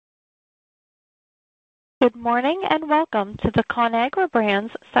Good morning and welcome to the Conagra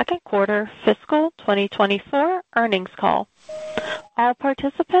Brands second quarter fiscal 2024 earnings call. All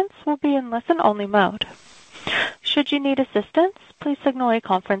participants will be in listen-only mode. Should you need assistance, please signal a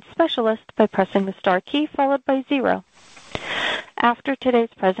conference specialist by pressing the star key followed by 0. After today's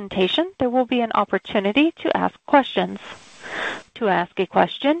presentation, there will be an opportunity to ask questions. To ask a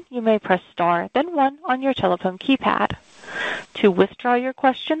question, you may press star, then 1 on your telephone keypad. To withdraw your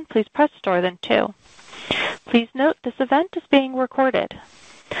question, please press star, then 2. Please note this event is being recorded.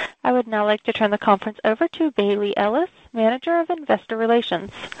 I would now like to turn the conference over to Bailey Ellis, Manager of Investor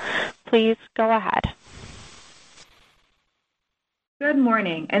Relations. Please go ahead. Good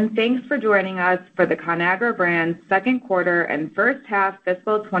morning, and thanks for joining us for the Conagra Brands second quarter and first half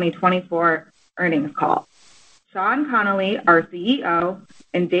fiscal 2024 earnings call. Sean Connolly, our CEO,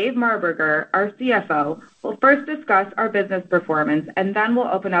 and Dave Marberger, our CFO, will first discuss our business performance, and then we'll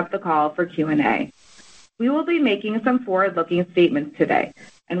open up the call for Q&A. We will be making some forward-looking statements today,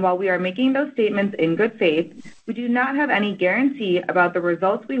 and while we are making those statements in good faith, we do not have any guarantee about the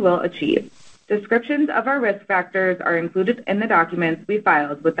results we will achieve. Descriptions of our risk factors are included in the documents we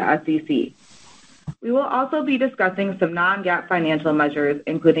filed with the SEC. We will also be discussing some non-GAAP financial measures,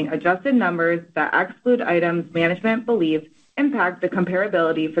 including adjusted numbers that exclude items management believes impact the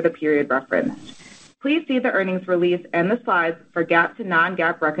comparability for the period referenced. Please see the earnings release and the slides for GAAP to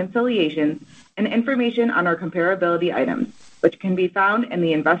non-GAAP reconciliations and information on our comparability items, which can be found in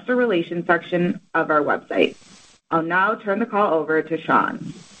the Investor Relations section of our website. I'll now turn the call over to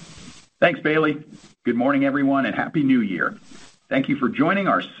Sean. Thanks, Bailey. Good morning, everyone, and Happy New Year. Thank you for joining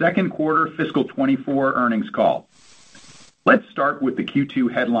our second quarter fiscal 24 earnings call. Let's start with the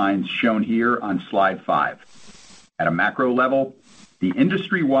Q2 headlines shown here on slide 5. At a macro level, the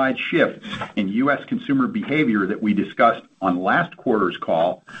industry-wide shifts in U.S. consumer behavior that we discussed on last quarter's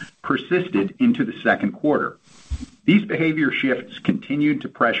call persisted into the second quarter. These behavior shifts continued to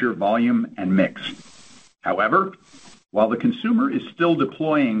pressure volume and mix. However, while the consumer is still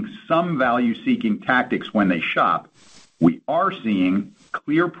deploying some value-seeking tactics when they shop, we are seeing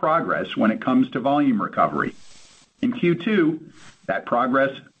clear progress when it comes to volume recovery. In Q2, that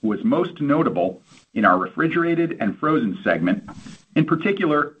progress was most notable in our refrigerated and frozen segment, in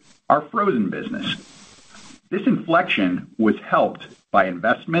particular, our frozen business. This inflection was helped by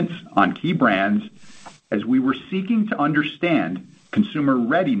investments on key brands as we were seeking to understand consumer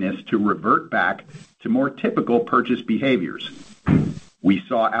readiness to revert back to more typical purchase behaviors. We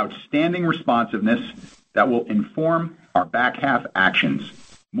saw outstanding responsiveness that will inform our back half actions.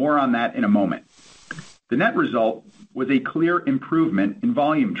 More on that in a moment. The net result was a clear improvement in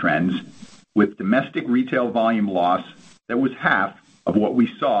volume trends with domestic retail volume loss that was half of what we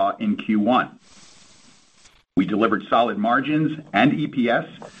saw in Q1. We delivered solid margins and EPS,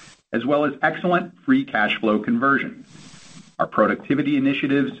 as well as excellent free cash flow conversion. Our productivity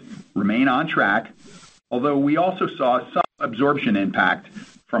initiatives remain on track, although we also saw some absorption impact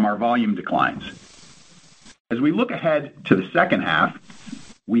from our volume declines. As we look ahead to the second half,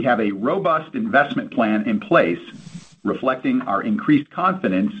 we have a robust investment plan in place reflecting our increased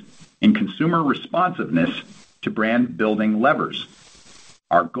confidence in consumer responsiveness to brand building levers.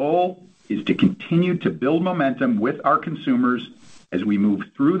 Our goal is to continue to build momentum with our consumers as we move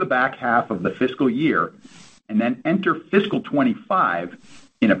through the back half of the fiscal year and then enter fiscal 25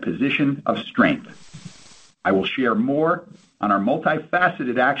 in a position of strength. I will share more on our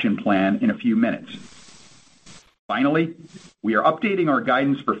multifaceted action plan in a few minutes. Finally, we are updating our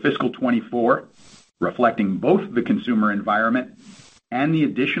guidance for fiscal 24, reflecting both the consumer environment and the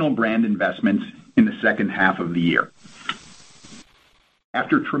additional brand investments in the second half of the year.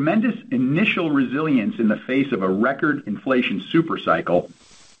 After tremendous initial resilience in the face of a record inflation supercycle,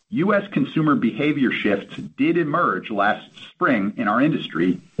 U.S. consumer behavior shifts did emerge last spring in our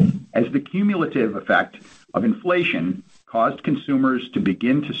industry as the cumulative effect of inflation caused consumers to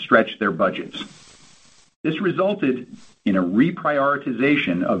begin to stretch their budgets. This resulted in a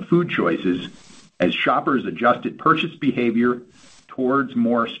reprioritization of food choices as shoppers adjusted purchase behavior towards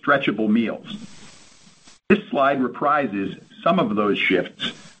more stretchable meals. This slide reprises some of those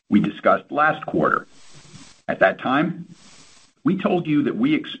shifts we discussed last quarter. At that time, we told you that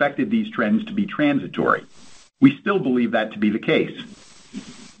we expected these trends to be transitory. We still believe that to be the case.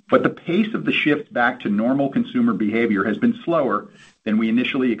 But the pace of the shift back to normal consumer behavior has been slower than we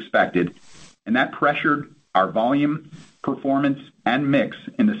initially expected, and that pressured our volume, performance, and mix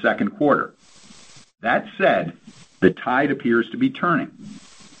in the second quarter. That said, the tide appears to be turning.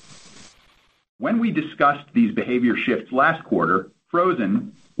 When we discussed these behavior shifts last quarter,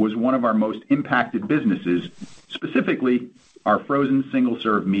 frozen was one of our most impacted businesses, specifically our frozen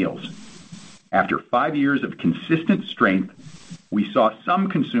single-serve meals. After 5 years of consistent strength, we saw some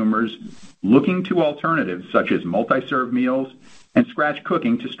consumers looking to alternatives such as multi-serve meals and scratch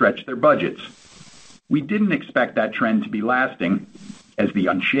cooking to stretch their budgets. We didn't expect that trend to be lasting, as the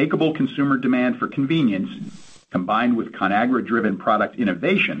unshakable consumer demand for convenience, combined with Conagra-driven product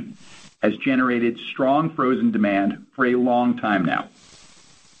innovation, has generated strong frozen demand for a long time now.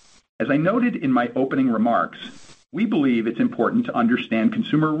 As I noted in my opening remarks, we believe it's important to understand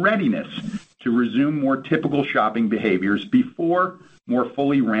consumer readiness to resume more typical shopping behaviors before more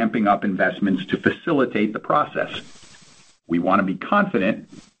fully ramping up investments to facilitate the process. We want to be confident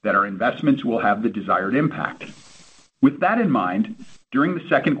that our investments will have the desired impact. With that in mind, during the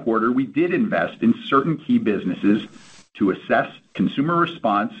second quarter, we did invest in certain key businesses to assess consumer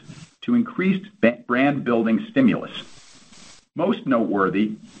response to increased brand building stimulus. Most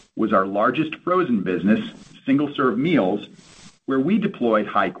noteworthy was our largest frozen business, single-serve meals, where we deployed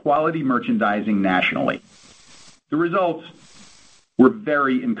high-quality merchandising nationally. The results were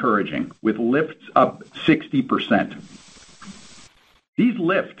very encouraging, with lifts up 60%. These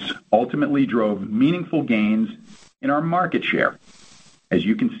lifts ultimately drove meaningful gains in our market share. As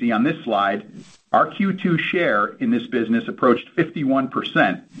you can see on this slide, our Q2 share in this business approached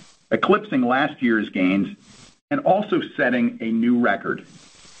 51%, eclipsing last year's gains and also setting a new record.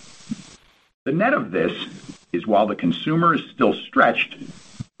 The net of this is while the consumer is still stretched,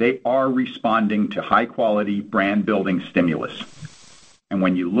 they are responding to high-quality brand-building stimulus. And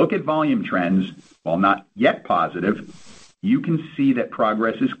when you look at volume trends, while not yet positive, you can see that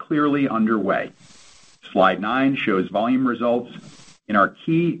progress is clearly underway. Slide 9 shows volume results in our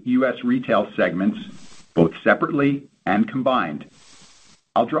key U.S. retail segments, both separately and combined.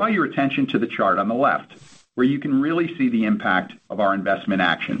 I'll draw your attention to the chart on the left, where you can really see the impact of our investment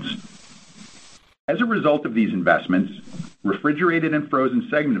actions. As a result of these investments, refrigerated and frozen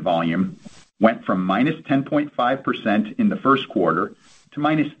segment volume went from minus 10.5% in the first quarter to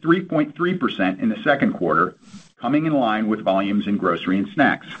minus 3.3% in the second quarter, coming in line with volumes in grocery and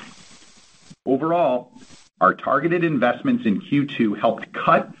snacks. Overall, our targeted investments in Q2 helped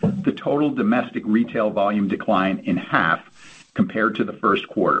cut the total domestic retail volume decline in half compared to the first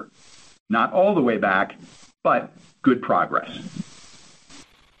quarter. Not all the way back, but good progress.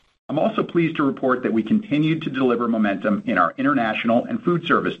 I'm also pleased to report that we continued to deliver momentum in our international and food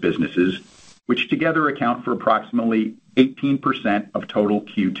service businesses, which together account for approximately 18% of total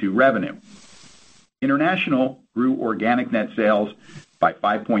Q2 revenue. International grew organic net sales by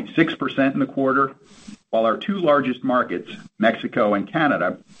 5.6% in the quarter, while our two largest markets, Mexico and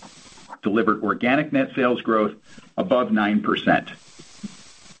Canada, delivered organic net sales growth above 9%.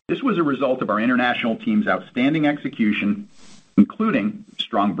 This was a result of our international team's outstanding execution, including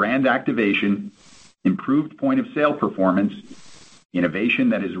strong brand activation, improved point-of-sale performance, innovation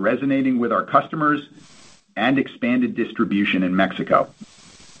that is resonating with our customers, and expanded distribution in Mexico.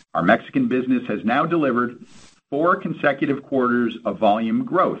 Our Mexican business has now delivered 4 consecutive quarters of volume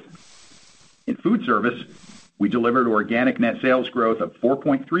growth. In food service, we delivered organic net sales growth of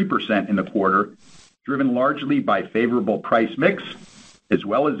 4.3% in the quarter, driven largely by favorable price mix, as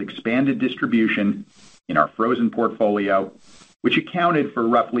well as expanded distribution in our frozen portfolio, which accounted for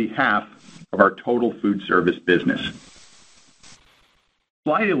roughly half of our total food service business.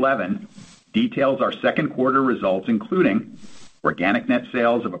 Slide 11 details our second quarter results, including organic net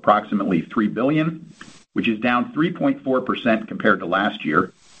sales of approximately $3 billion, which is down 3.4% compared to last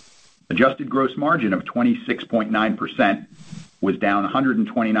year. Adjusted gross margin of 26.9% was down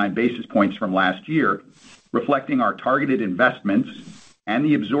 129 basis points from last year, reflecting our targeted investments and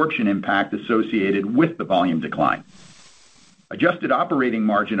the absorption impact associated with the volume decline. Adjusted operating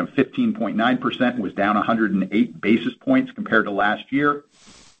margin of 15.9% was down 108 basis points compared to last year,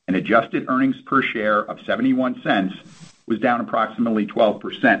 and adjusted earnings per share of 71 cents was down approximately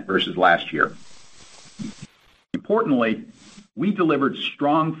 12% versus last year. Importantly, we delivered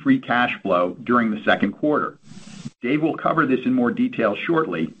strong free cash flow during the second quarter. Dave will cover this in more detail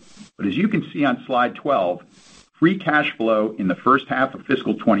shortly, but as you can see on slide 12, free cash flow in the first half of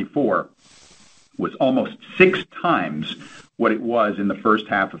fiscal 24 was almost 6 times what it was in the first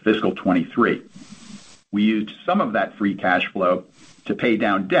half of fiscal 23. We used some of that free cash flow to pay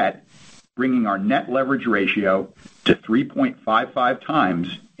down debt, bringing our net leverage ratio to 3.55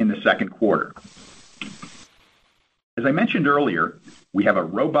 times in the second quarter. As I mentioned earlier, we have a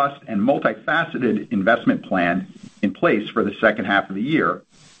robust and multifaceted investment plan in place for the second half of the year,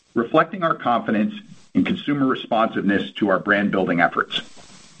 reflecting our confidence in consumer responsiveness to our brand building efforts.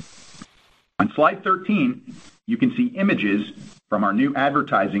 On slide 13, you can see images from our new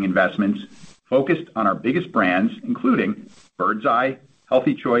advertising investments focused on our biggest brands, including Birds Eye,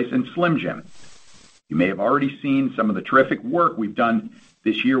 Healthy Choice, and Slim Jim. You may have already seen some of the terrific work we've done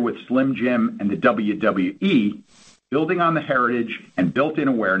this year with Slim Jim and the WWE, building on the heritage and built-in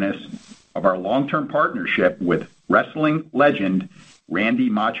awareness of our long-term partnership with wrestling legend Randy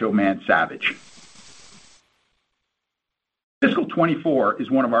Macho Man Savage. Fiscal 24 is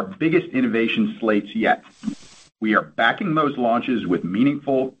one of our biggest innovation slates yet. We are backing those launches with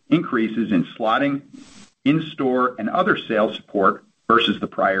meaningful increases in slotting, in-store, and other sales support versus the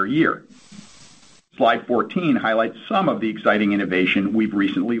prior year. Slide 14 highlights some of the exciting innovation we've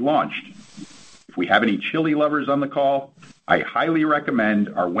recently launched. If we have any chili lovers on the call, I highly recommend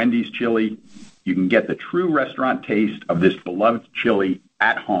our Wendy's chili. You can get the true restaurant taste of this beloved chili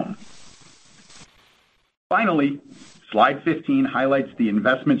at home. Finally, slide 15 highlights the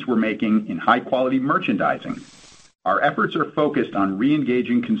investments we're making in high-quality merchandising. Our efforts are focused on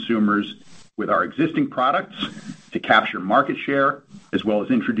re-engaging consumers with our existing products to capture market share, as well as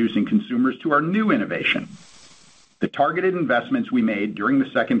introducing consumers to our new innovation. The targeted investments we made during the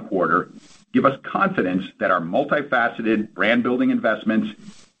second quarter give us confidence that our multifaceted brand-building investments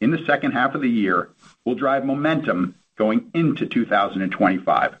in the second half of the year will drive momentum going into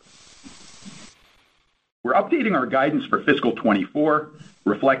 2025. We're updating our guidance for fiscal 24,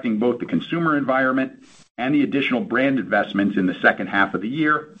 reflecting both the consumer environment and the additional brand investments in the second half of the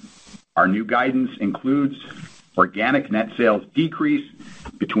year. Our new guidance includes organic net sales decrease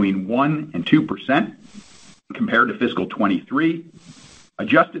between 1% and 2% compared to fiscal 23,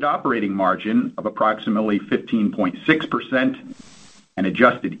 adjusted operating margin of approximately 15.6%, and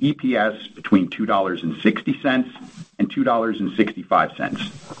adjusted EPS between $2.60 and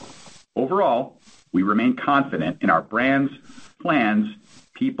 $2.65. Overall, we remain confident in our brands, plans,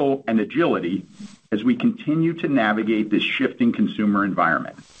 people, and agility as we continue to navigate this shifting consumer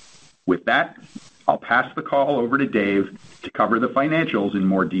environment. With that, I'll pass the call over to Dave to cover the financials in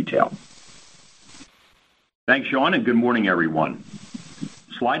more detail. Thanks, Sean, and good morning, everyone.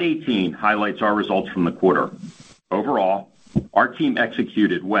 Slide 18 highlights our results from the quarter. Overall, our team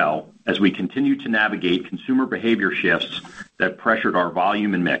executed well as we continue to navigate consumer behavior shifts that pressured our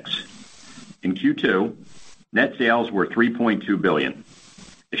volume and mix. In Q2, net sales were $3.2 billion.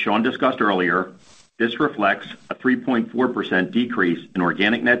 As Sean discussed earlier, this reflects a 3.4% decrease in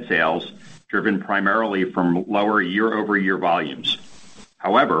organic net sales, driven primarily from lower year-over-year volumes.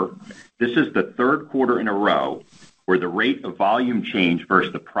 However, this is the third quarter in a row where the rate of volume change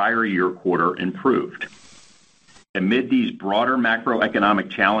versus the prior year quarter improved. Amid these broader macroeconomic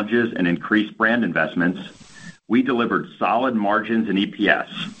challenges and increased brand investments, we delivered solid margins in EPS,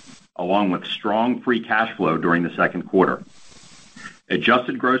 along with strong free cash flow during the second quarter.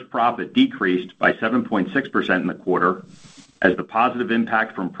 Adjusted gross profit decreased by 7.6% in the quarter, as the positive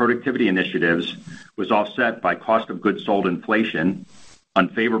impact from productivity initiatives was offset by cost of goods sold inflation,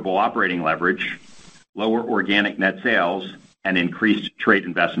 unfavorable operating leverage, lower organic net sales, and increased trade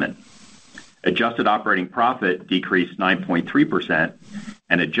investment. Adjusted operating profit decreased 9.3%,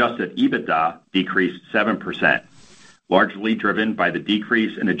 and adjusted EBITDA decreased 7%, largely driven by the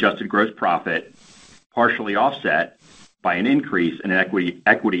decrease in adjusted gross profit, partially offset by an increase in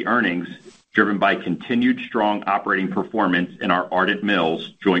equity earnings driven by continued strong operating performance in our Ardent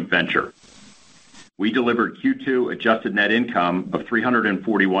Mills joint venture. We delivered Q2 adjusted net income of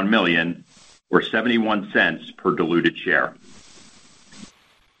 $341 million, or 71 cents per diluted share.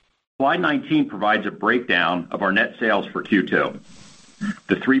 Slide 19 provides a breakdown of our net sales for Q2.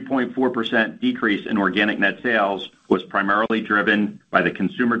 The 3.4% decrease in organic net sales was primarily driven by the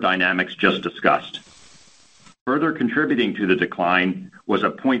consumer dynamics just discussed. Further contributing to the decline was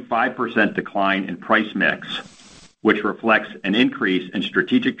a 0.5% decline in price mix, which reflects an increase in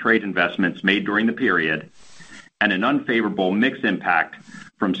strategic trade investments made during the period and an unfavorable mix impact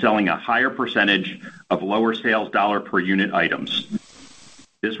from selling a higher percentage of lower sales dollar per unit items.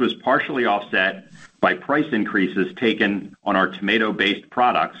 This was partially offset by price increases taken on our tomato-based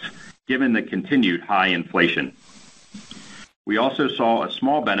products, given the continued high inflation. We also saw a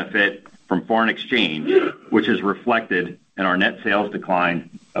small benefit from foreign exchange, which is reflected in our net sales decline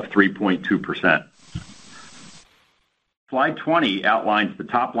of 3.2%. Slide 20 outlines the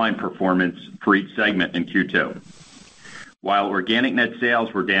top-line performance for each segment in Q2. While organic net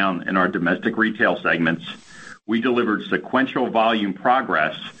sales were down in our domestic retail segments, we delivered sequential volume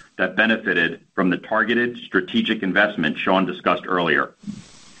progress that benefited from the targeted strategic investment Sean discussed earlier.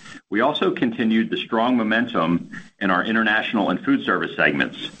 We also continued the strong momentum in our international and food service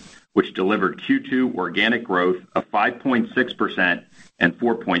segments, which delivered Q2 organic growth of 5.6% and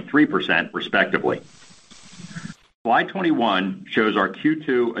 4.3% respectively. Slide 21 shows our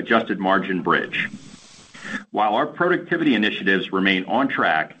Q2 adjusted margin bridge. While our productivity initiatives remain on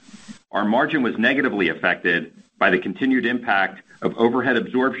track, our margin was negatively affected by the continued impact of overhead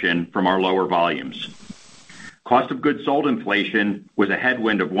absorption from our lower volumes. Cost of goods sold inflation was a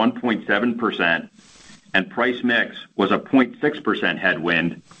headwind of 1.7%, and price mix was a 0.6%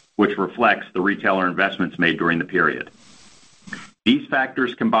 headwind, which reflects the retailer investments made during the period. These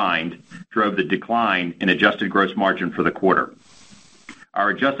factors combined drove the decline in adjusted gross margin for the quarter. Our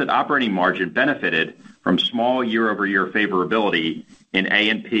adjusted operating margin benefited from small year-over-year favorability in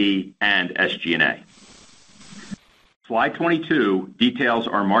A&P and SG&A. Slide 22 details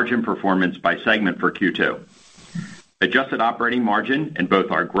our margin performance by segment for Q2. Adjusted operating margin in both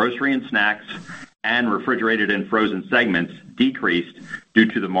our grocery and snacks and refrigerated and frozen segments decreased due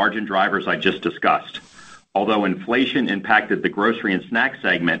to the margin drivers I just discussed, although inflation impacted the grocery and snack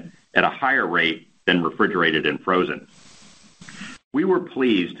segment at a higher rate than refrigerated and frozen. We were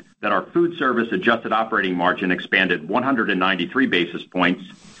pleased that our food service adjusted operating margin expanded 193 basis points,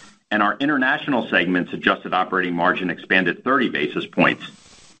 and our international segment's adjusted operating margin expanded 30 basis points,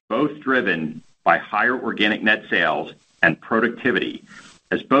 both driven by higher organic net sales and productivity,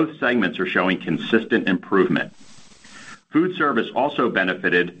 as both segments are showing consistent improvement. Food service also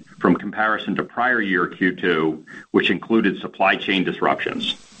benefited from comparison to prior year Q2, which included supply chain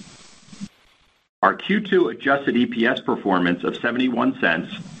disruptions. Our Q2 adjusted EPS performance of 71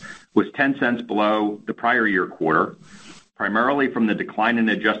 cents was 10 cents below the prior year quarter, primarily from the decline in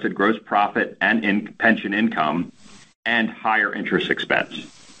adjusted gross profit and in pension income and higher interest expense.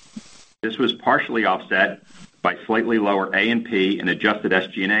 This was partially offset by slightly lower A&P and adjusted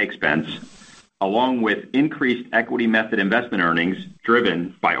SG&A expense, along with increased equity method investment earnings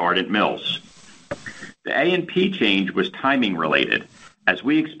driven by Ardent Mills. The A&P change was timing related, as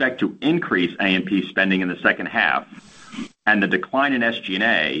we expect to increase A&P spending in the second half, and the decline in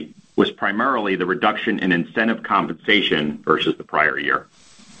SG&A was primarily the reduction in incentive compensation versus the prior year.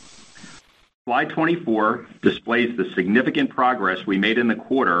 Slide 24 displays the significant progress we made in the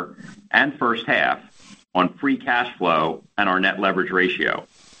quarter and first half on free cash flow and our net leverage ratio.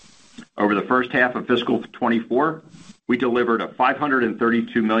 Over the first half of fiscal 24, we delivered a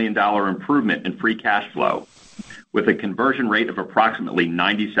 $532 million improvement in free cash flow, with a conversion rate of approximately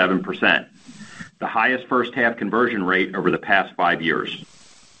 97%, the highest first half conversion rate over the past 5 years.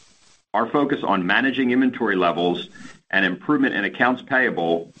 Our focus on managing inventory levels and improvement in accounts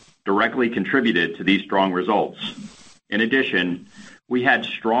payable directly contributed to these strong results. In addition, we had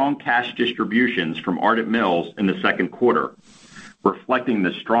strong cash distributions from Ardent Mills in the second quarter, reflecting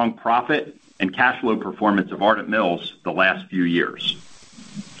the strong profit and cash flow performance of Ardent Mills the last few years.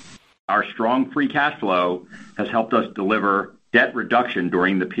 Our strong free cash flow has helped us deliver debt reduction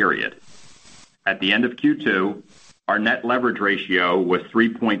during the period. At the end of Q2, our net leverage ratio was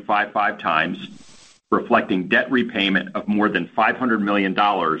 3.55 times, reflecting debt repayment of more than $500 million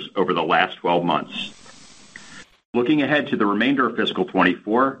over the last 12 months. Looking ahead to the remainder of fiscal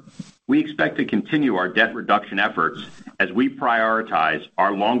 24, we expect to continue our debt reduction efforts as we prioritize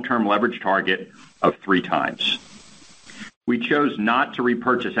our long-term leverage target of 3 times. We chose not to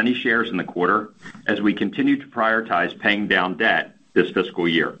repurchase any shares in the quarter as we continue to prioritize paying down debt this fiscal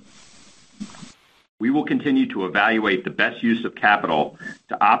year. We will continue to evaluate the best use of capital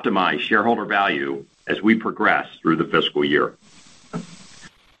to optimize shareholder value as we progress through the fiscal year.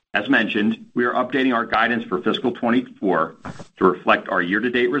 As mentioned, we are updating our guidance for fiscal 24 to reflect our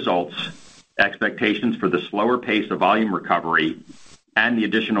year-to-date results, expectations for the slower pace of volume recovery, and the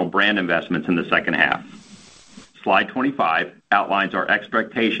additional brand investments in the second half. Slide 25 outlines our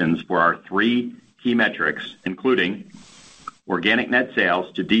expectations for our 3 key metrics, including organic net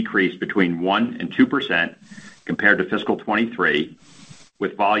sales to decrease between 1% and 2% compared to fiscal 23,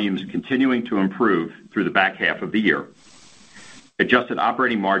 with volumes continuing to improve through the back half of the year. Adjusted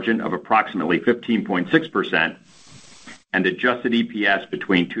operating margin of approximately 15.6%, and adjusted EPS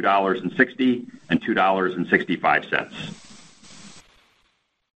between $2.60 and $2.65.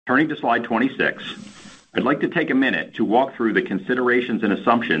 Turning to slide 26, I'd like to take a minute to walk through the considerations and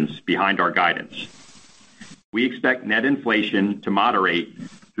assumptions behind our guidance. We expect net inflation to moderate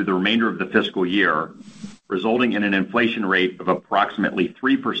through the remainder of the fiscal year, resulting in an inflation rate of approximately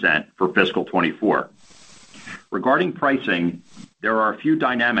 3% for fiscal 24. Regarding pricing, there are a few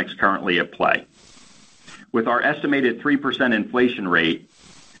dynamics currently at play. With our estimated 3% inflation rate,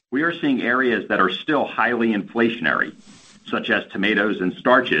 we are seeing areas that are still highly inflationary, such as tomatoes and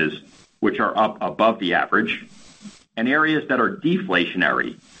starches, which are up above the average, and areas that are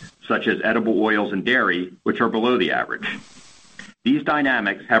deflationary, such as edible oils and dairy, which are below the average. These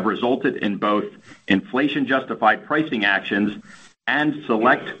dynamics have resulted in both inflation-justified pricing actions and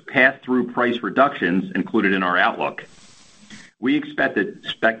select pass-through price reductions included in our outlook. We expect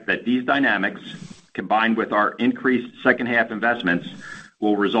that these dynamics, combined with our increased second half investments,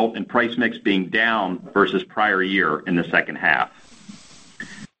 will result in price mix being down versus prior year in the second half.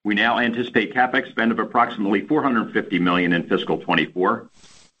 We now anticipate CapEx spend of approximately $450 million in fiscal 24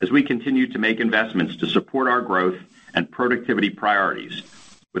 as we continue to make investments to support our growth and productivity priorities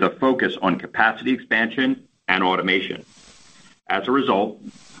with a focus on capacity expansion and automation. As a result,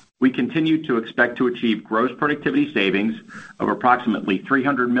 we continue to expect to achieve gross productivity savings of approximately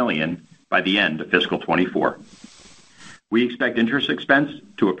 $300 million by the end of fiscal 24. We expect interest expense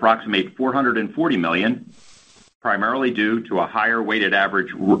to approximate $440 million, primarily due to a higher weighted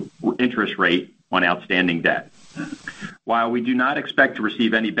average interest rate on outstanding debt. While we do not expect to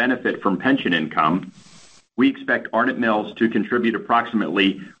receive any benefit from pension income, we expect Ardent Mills to contribute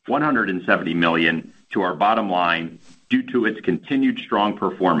approximately $170 million to our bottom line due to its continued strong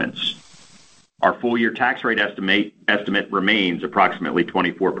performance. Our full-year tax rate estimate remains approximately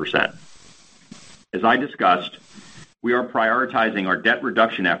 24%. As I discussed, we are prioritizing our debt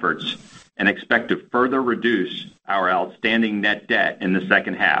reduction efforts and expect to further reduce our outstanding net debt in the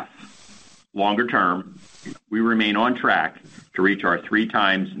second half. Longer term, we remain on track to reach our 3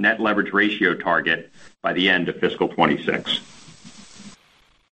 times net leverage ratio target by the end of fiscal 26.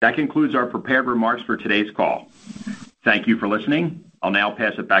 That concludes our prepared remarks for today's call. Thank you for listening. I'll now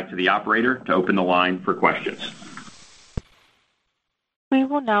pass it back to the operator to open the line for questions. We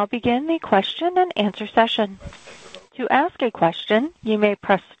will now begin the question and answer session. To ask a question, you may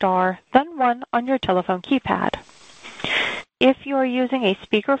press star, then 1 on your telephone keypad. If you are using a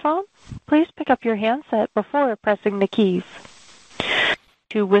speakerphone, please pick up your handset before pressing the keys.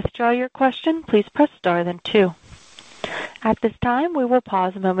 To withdraw your question, please press star, then 2. At this time, we will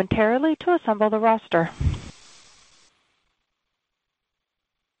pause momentarily to assemble the roster.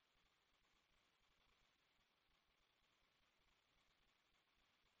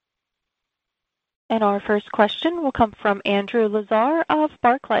 And our first question will come from Andrew Lazar of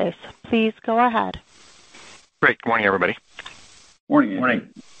Barclays. Please go ahead. Great. Good morning, everybody. Morning. Morning.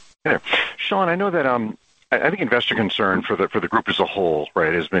 Hey there. Sean, I know that I think investor concern for the group as a whole,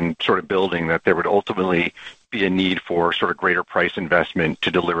 right, has been sort of building that there would ultimately be a need for sort of greater price investment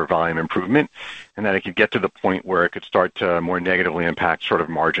to deliver volume improvement, and that it could get to the point where it could start to more negatively impact sort of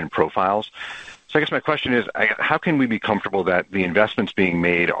margin profiles. So I guess my question is, how can we be comfortable that the investments being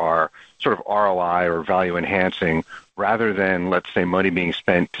made are sort of ROI or value enhancing rather than, let's say, money being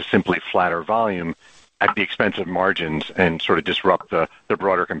spent to simply flatter volume at the expense of margins and sort of disrupt the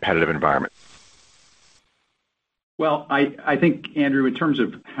broader competitive environment? Well, I think, Andrew, in terms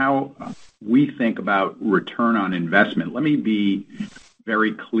of how we think about return on investment, let me be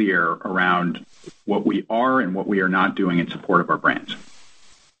very clear around what we are and what we are not doing in support of our brands.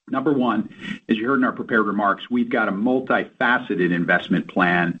 Number one, as you heard in our prepared remarks, we've got a multifaceted investment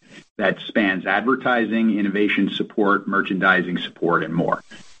plan that spans advertising, innovation support, merchandising support, and more.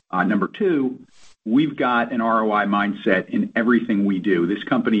 Number two, we've got an ROI mindset in everything we do. This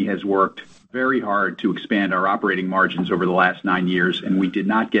company has worked very hard to expand our operating margins over the last 9 years, and we did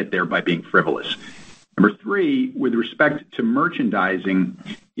not get there by being frivolous. Number three, with respect to merchandising,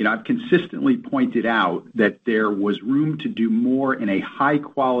 I've consistently pointed out that there was room to do more in a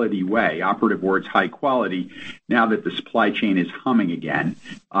high-quality way, operative words, high quality, now that the supply chain is humming again,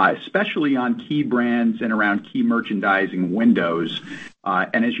 especially on key brands and around key merchandising windows.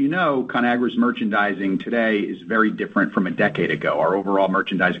 And as you know, Conagra's merchandising today is very different from a decade ago. Our overall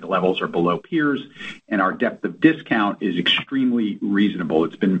merchandising levels are below peers, and our depth of discount is extremely reasonable.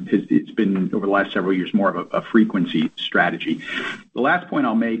 It's been over the last several years more of a frequency strategy. The last point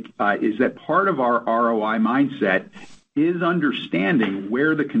I'll make is that part of our ROI mindset is understanding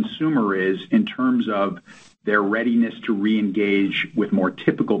where the consumer is in terms of their readiness to re-engage with more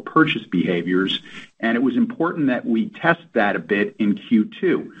typical purchase behaviors. And it was important that we test that a bit in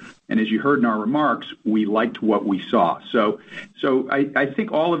Q2. And as you heard in our remarks, we liked what we saw. So I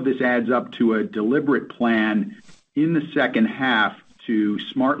think all of this adds up to a deliberate plan in the second half to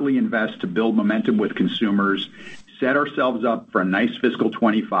smartly invest to build momentum with consumers, set ourselves up for a nice fiscal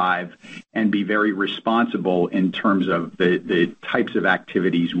 25, and be very responsible in terms of the types of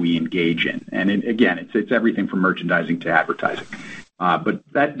activities we engage in. And again, it's everything from merchandising to advertising. But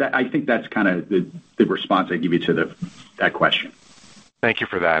that I think that's kind of the response I give you to that question. Thank you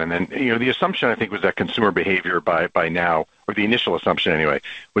for that. And then, the assumption, I think, was that consumer behavior by now, or the initial assumption anyway,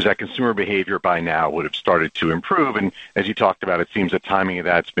 was that consumer behavior by now would have started to improve. And as you talked about, it seems the timing of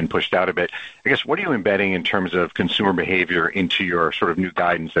that's been pushed out a bit. I guess, what are you embedding in terms of consumer behavior into your sort of new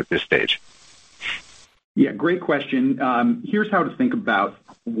guidance at this stage? Yeah, great question. Here's how to think about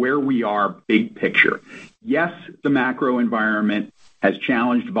where we are big picture. Yes, the macro environment has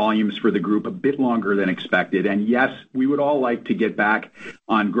challenged volumes for the group a bit longer than expected. And yes, we would all like to get back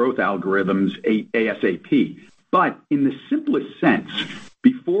on growth algorithms ASAP. But in the simplest sense,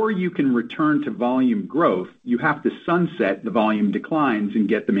 before you can return to volume growth, you have to sunset the volume declines and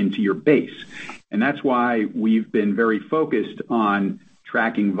get them into your base. And that's why we've been very focused on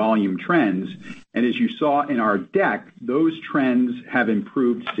tracking volume trends. And as you saw in our deck, those trends have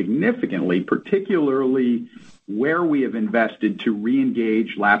improved significantly, particularly where we have invested to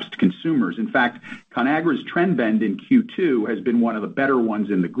re-engage lapsed consumers. In fact, Conagra's trend bend in Q2 has been one of the better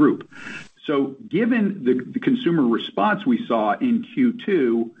ones in the group. So given the consumer response we saw in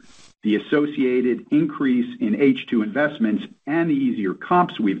Q2, the associated increase in H2 investments, and the easier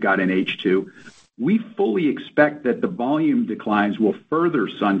comps we've got in H2, we fully expect that the volume declines will further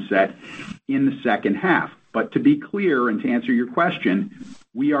sunset in the second half. But to be clear and to answer your question,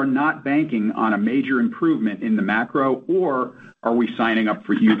 we are not banking on a major improvement in the macro, or are we signing up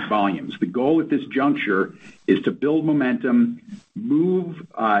for huge volumes. The goal at this juncture is to build momentum, move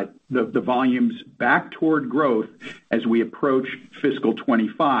the volumes back toward growth as we approach fiscal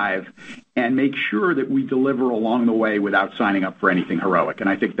 25, and make sure that we deliver along the way without signing up for anything heroic. And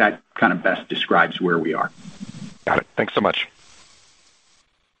I think that kind of best describes where we are. Got it. Thanks so much.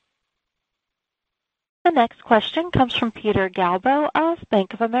 The next question comes from Peter Galbo of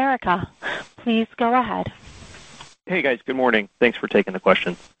Bank of America. Please go ahead. Hey, guys. Good morning. Thanks for taking the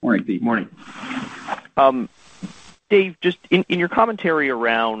question. Morning, Pete. Morning. Dave, just in your commentary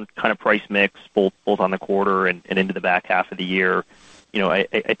around kind of price mix, both on the quarter and into the back half of the year,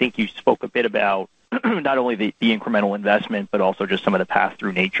 I think you spoke a bit about not only the incremental investment, but also just some of the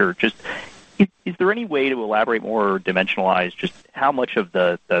pass-through nature. Just is there any way to elaborate more or dimensionalize just how much of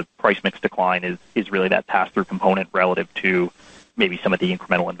the price mix decline is really that pass-through component relative to maybe some of the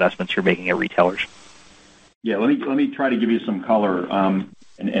incremental investments you're making at retailers? Yeah, let me try to give you some color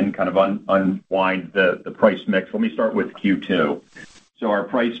and kind of unwind the price mix. Let me start with Q2. So our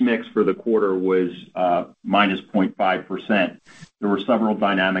price mix for the quarter was minus 0.5%. There were several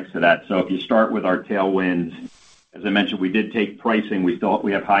dynamics to that. So if you start with our tailwinds, as I mentioned, we did take pricing. We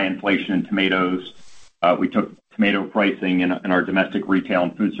have high inflation in tomatoes. We took tomato pricing in our domestic retail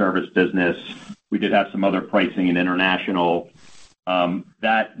and food service business. We did have some other pricing in international.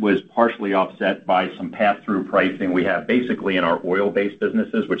 That was partially offset by some pass-through pricing we have basically in our oil-based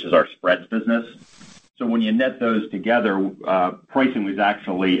businesses, which is our spreads business. So when you net those together, pricing was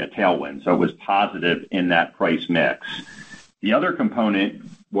actually a tailwind. So it was positive in that price mix. The other component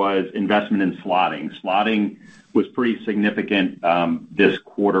was investment in slotting. Slotting was pretty significant this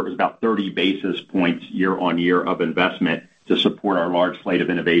quarter. It was about 30 basis points year on year of investment to support our large slate of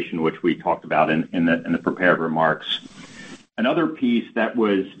innovation, which we talked about in the prepared remarks. Another piece that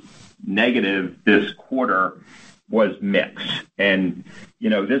was negative this quarter was mix. And,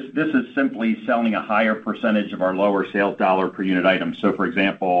 this is simply selling a higher percentage of our lower sales dollar per unit item. So, for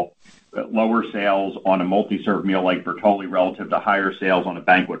example, lower sales on a multi-serve meal like Bertolli relative to higher sales on a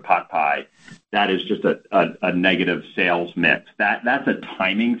banquet pot pie. That is just a negative sales mix. That's a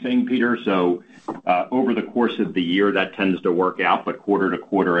timing thing, Peter. So over the course of the year, that tends to work out, but quarter to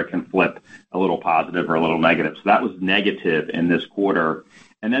quarter, it can flip a little positive or a little negative. So that was negative in this quarter.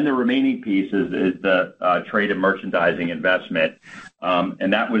 And then the remaining piece is the trade and merchandising investment.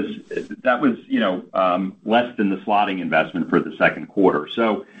 And that was less than the slotting investment for the second quarter.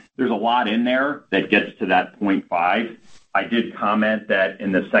 So there's a lot in there that gets to that 0.5. I did comment that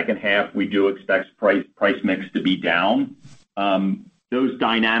in the second half, we do expect price mix to be down. Those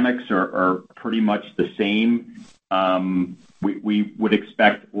dynamics are pretty much the same. We would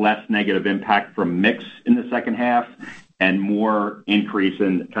expect less negative impact from mix in the second half and more increase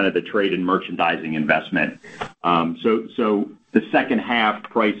in kind of the trade and merchandising investment. So the second half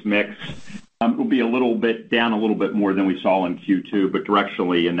price mix will be a little bit down, a little bit more than we saw in Q2, but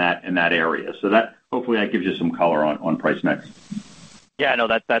directionally in that area. So that hopefully that gives you some color on price mix. Yeah, no,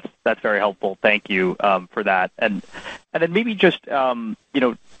 that's very helpful. Thank you for that. And then maybe just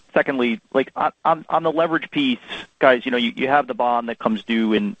secondly, like on the leverage piece, guys, you have the bond that comes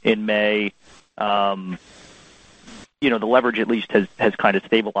due in May. The leverage at least has kind of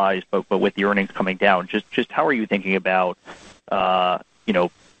stabilized, but with the earnings coming down, just how are you thinking about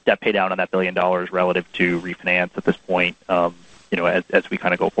debt pay down on that $1 billion relative to refinance at this point, as we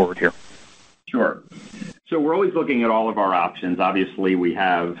kind of go forward here? Sure. So we're always looking at all of our options. Obviously, we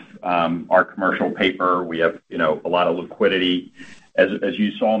have our commercial paper. We have, a lot of liquidity. As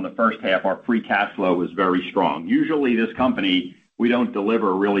you saw in the first half, our free cash flow was very strong. Usually this company we don't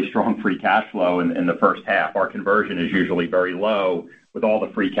deliver really strong free cash flow in the first half. Our conversion is usually very low with all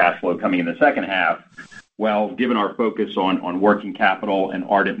the free cash flow coming in the second half. Well, given our focus on working capital and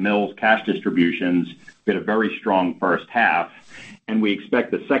Ardent Mills cash distributions, we had a very strong first half, and we expect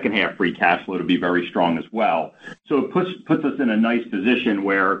the second half free cash flow to be very strong as well. So it puts us in a nice position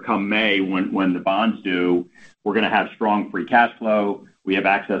where come May, when the bonds due, we're going to have strong free cash flow. We have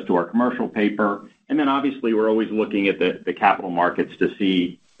access to our commercial paper. And then obviously we're always looking at the capital markets to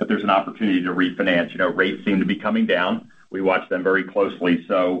see if there's an opportunity to refinance. Rates seem to be coming down. We watch them very closely.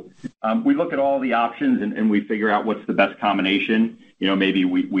 So we look at all the options and we figure out what's the best combination. Maybe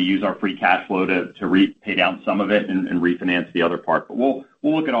we use our free cash flow to pay down some of it and refinance the other part. But we'll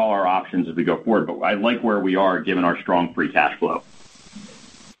look at all our options as we go forward. But I like where we are given our strong free cash flow.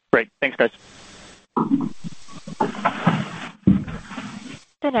 Great. Thanks, guys.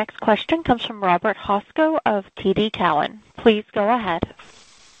 The next question comes from Robert Hosco of TD Cowen. Please go ahead.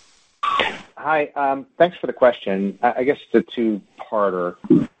 Hi. Thanks for the question. I guess it's a two-parter.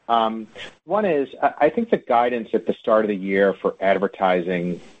 One is, I think the guidance at the start of the year for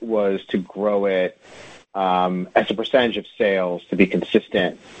advertising was to grow it as a percentage of sales to be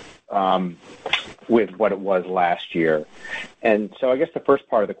consistent with what it was last year. And so I guess the first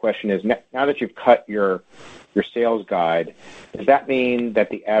part of the question is, now that you've cut your sales guide, does that mean that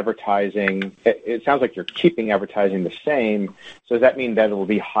the advertising, it sounds like you're keeping advertising the same, so does that mean that it will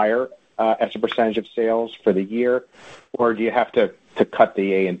be higher as a percentage of sales for the year, or do you have to cut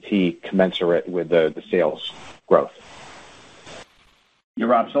the A&P commensurate with the sales growth? Yeah,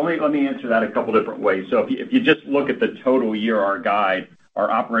 Rob, so let me answer that a couple different ways. So if you just look at the total year,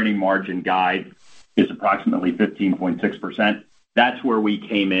 our operating margin guide is approximately 15.6%. That's where we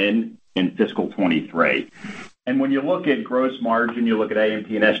came in fiscal 23. And when you look at gross margin, you look at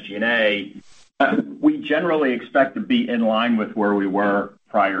A&P and SG&A, we generally expect to be in line with where we were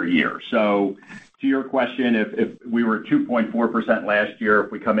prior year. So to your question, if we were 2.4% last year,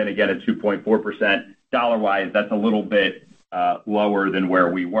 if we come in again at 2.4%, dollar-wise, that's a little bit lower than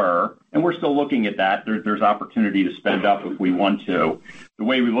where we were. And we're still looking at that. There's opportunity to spend up if we want to. The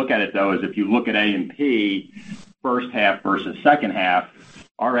way we look at it, though, is if you look at A&P first half versus second half,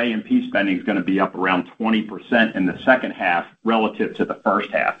 our A&P spending is going to be up around 20% in the second half relative to the first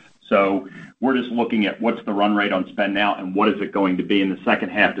half. So we're just looking at what's the run rate on spend now and what is it going to be in the second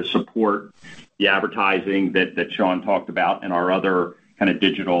half to support the advertising that Sean talked about and our other kind of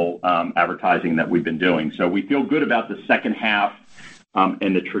digital advertising that we've been doing. So we feel good about the second half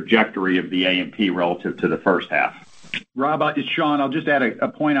and the trajectory of the A&P relative to the first half. Rob, it's Sean. I'll just add a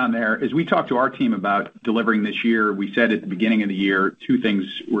point on there. As we talked to our team about delivering this year, we said at the beginning of the year, two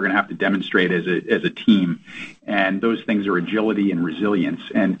things we're going to have to demonstrate as a team, and those things are agility and resilience.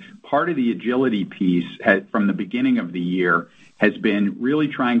 And part of the agility piece from the beginning of the year has been really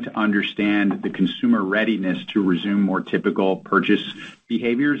trying to understand the consumer readiness to resume more typical purchase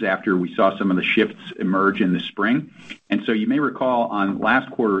behaviors after we saw some of the shifts emerge in the spring. And so you may recall on last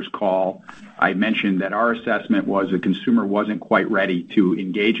quarter's call, I mentioned that our assessment was the consumer wasn't quite ready to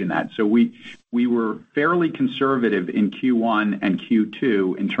engage in that. So we were fairly conservative in Q1 and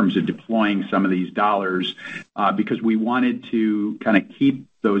Q2 in terms of deploying some of these dollars because we wanted to kind of keep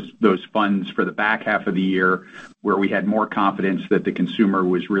those funds for the back half of the year where we had more confidence that the consumer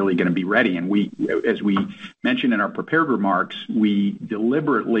was really going to be ready. And as we mentioned in our prepared remarks, we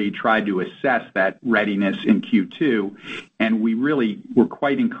deliberately tried to assess that readiness in Q2, and we really were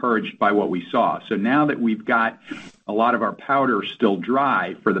quite encouraged by what we saw. So now that we've got a lot of our powder still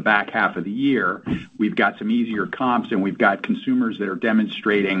dry for the back half of the year, we've got some easier comps, and we've got consumers that are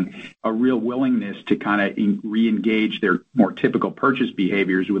demonstrating a real willingness to kind of re-engage their more typical purchase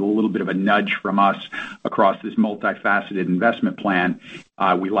behaviors with a little bit of a nudge from us across this multifaceted investment plan.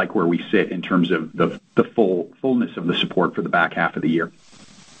 We like where we sit in terms of the fullness of the support for the back half of the year.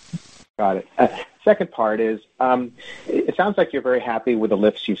 Got it. Second part is, it sounds like you're very happy with the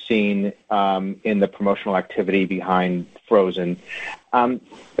lifts you've seen in the promotional activity behind frozen.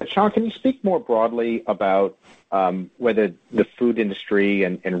 Sean, can you speak more broadly about whether the food industry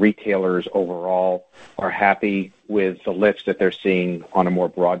and retailers overall are happy with the lifts that they're seeing on a more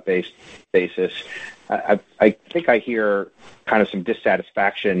broad-based basis? I think I hear kind of some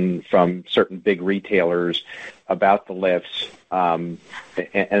dissatisfaction from certain big retailers about the lifts and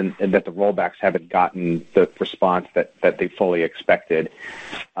that the rollbacks haven't gotten the response that they fully expected.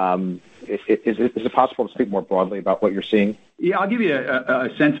 Is it possible to speak more broadly about what you're seeing? Yeah, I'll give you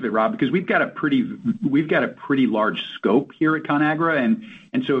a sense of it, Rob, because we've got a pretty large scope here at Conagra,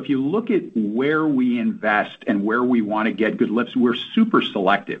 and so if you look at where we invest and where we want to get good lifts, we're super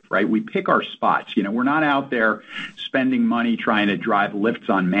selective, right? We pick our spots. We're not out there spending money trying to drive lifts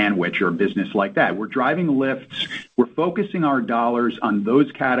on Manwich or a business like that. We're driving lifts. We're focusing our dollars on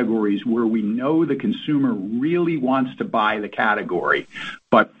those categories where we know the consumer really wants to buy the category.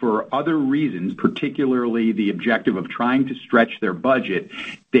 But for other reasons, particularly the objective of trying to stretch their budget,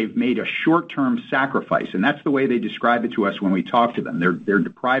 they've made a short-term sacrifice. And that's the way they describe it to us when we talk to them. They're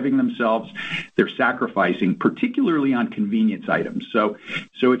depriving themselves. They're sacrificing, particularly on convenience items. So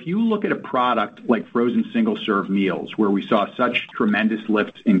if you look at a product like frozen single-serve meals, where we saw such tremendous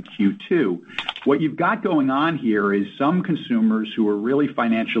lifts in Q2, what you've got going on here is some consumers who are really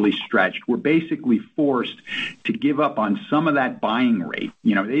financially stretched were basically forced to give up on some of that buying rate.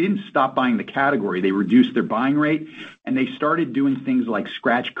 You know, they didn't stop buying the category. They reduced their buying rate, and they started doing things like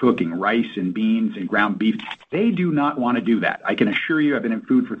scratch cooking rice and beans and ground beef. They do not want to do that. I can assure you, I've been in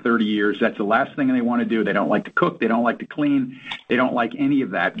food for 30 years. That's the last thing they want to do. They don't like to cook. They don't like to clean. They don't like any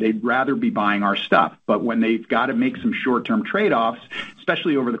of that. They'd rather be buying our stuff. But when they've got to make some short-term trade-offs,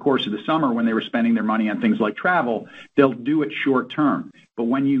 especially over the course of the summer when they were spending their money on things like travel, they'll do it short-term. But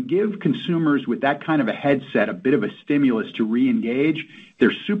when you give consumers with that kind of a headset a bit of a stimulus to re-engage,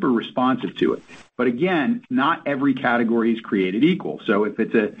 they're super responsive to it. But again, not every category is created equal. So if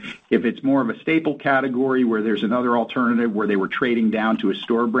it's more of a staple category where there's another alternative where they were trading down to a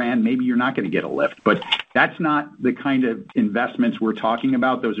store brand, maybe you're not going to get a lift. But that's not the kind of investments we're talking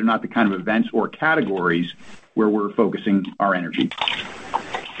about. Those are not the kind of events or categories where we're focusing our energy.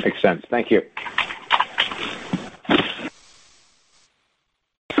 Makes sense. Thank you.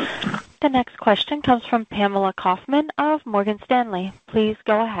 The next question comes from Pamela Kaufman of Morgan Stanley. Please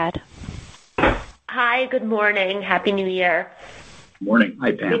go ahead. Hi, good morning. Happy New Year. Morning.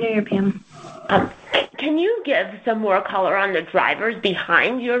 Hi, Pam. Happy New Year, Pam. Can you give some more color on the drivers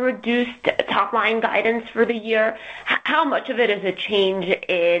behind your reduced top-line guidance for the year? How much of it is a change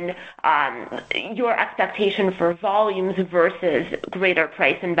in your expectation for volumes versus greater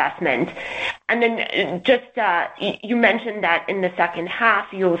price investment? And then just you mentioned that in the second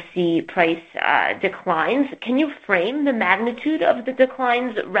half you'll see price declines. Can you frame the magnitude of the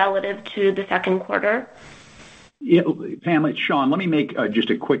declines relative to the second quarter? Yeah, Pam, it's Sean. Let me make just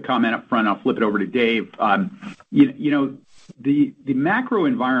a quick comment up front. I'll flip it over to Dave. The macro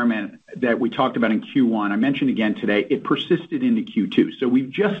environment that we talked about in Q1, I mentioned again today, it persisted into Q2. So we've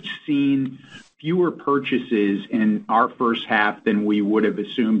just seen fewer purchases in our first half than we would have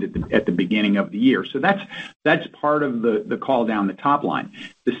assumed at the beginning of the year. So that's part of the call down the top line.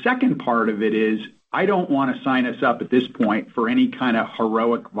 The second part of it is I don't want to sign us up at this point for any kind of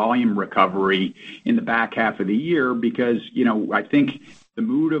heroic volume recovery in the back half of the year because, I think the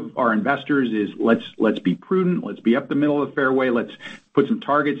mood of our investors is let's be prudent, let's be up the middle of the fairway, let's put some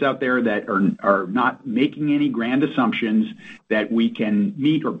targets out there that are not making any grand assumptions that we can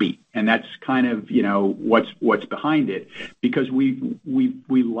meet or beat. And that's kind of, what's behind it because we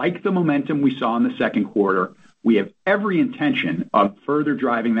like the momentum we saw in the second quarter. We have every intention of further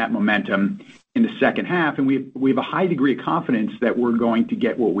driving that momentum in the second half, and we have a high degree of confidence that we're going to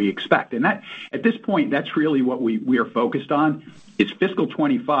get what we expect. And that, at this point, that's really what we are focused on, is fiscal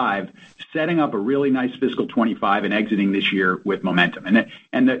 25, setting up a really nice fiscal 25 and exiting this year with momentum.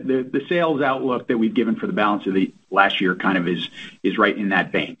 And the sales outlook that we've given for the balance of the last year kind of is right in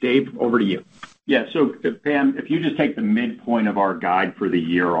that vein. Dave, over to you. Yeah, so Pam, if you just take the midpoint of our guide for the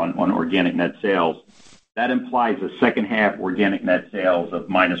year on organic net sales, that implies a second half organic net sales of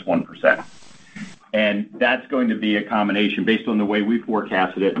 -1%. And that's going to be a combination based on the way we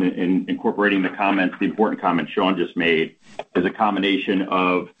forecasted it and incorporating the important comments Sean just made, is a combination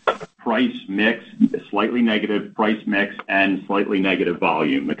of price mix, slightly negative price mix, and slightly negative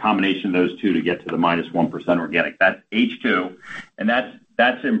volume. The combination of those two to get to the -1% organic. That's H2, and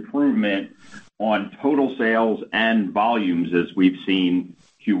that's improvement on total sales and volumes as we've seen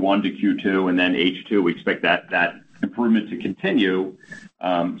Q1 to Q2, and then H2, we expect that improvement to continue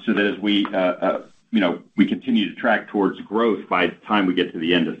so that as we continue to track towards growth by the time we get to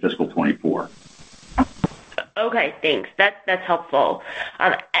the end of fiscal 24. Okay, thanks. That's helpful.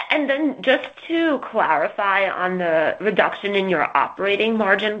 And then just to clarify on the reduction in your operating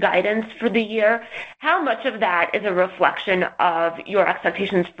margin guidance for the year, how much of that is a reflection of your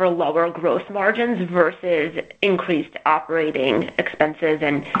expectations for lower gross margins versus increased operating expenses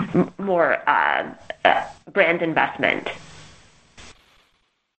and more brand investment?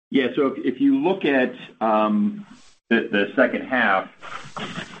 Yeah, so if you look at the second half,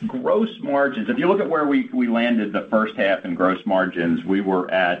 gross margins, if you look at where we landed the first half in gross margins, we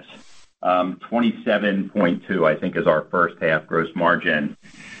were at 27.2, I think, is our first half gross margin.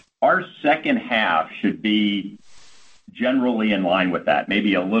 Our second half should be generally in line with that,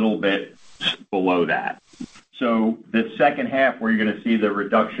 maybe a little bit below that. So the second half, where you're going to see the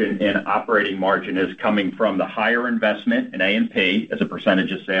reduction in operating margin, is coming from the higher investment in A&P as a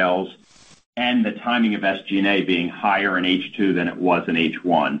percentage of sales, and the timing of SG&A being higher in H2 than it was in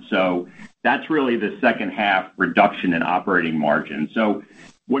H1. So that's really the second half reduction in operating margin. So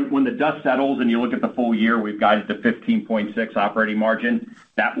when the dust settles and you look at the full year, we've guided to 15.6 operating margin.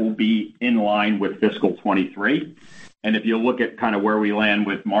 That will be in line with fiscal 23. And if you look at kind of where we land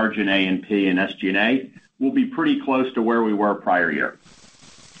with margin A&P and SG&A, we'll be pretty close to where we were prior year.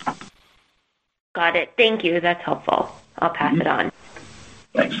 Got it. Thank you. That's helpful. I'll pass it on.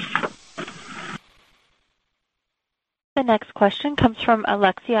 Thanks. The next question comes from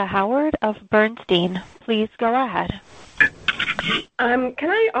Alexia Howard of Bernstein. Please go ahead. Can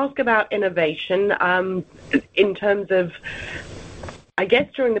I ask about innovation in terms of, I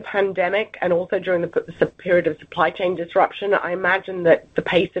guess, during the pandemic and also during the period of supply chain disruption, I imagine that the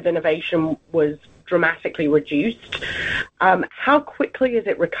pace of innovation was dramatically reduced. How quickly is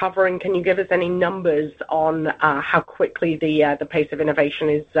it recovering? Can you give us any numbers on how quickly the pace of innovation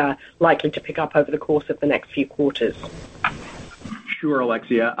is likely to pick up over the course of the next few quarters? Sure,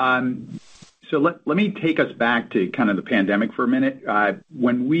 Alexia. So let me take us back to kind of the pandemic for a minute.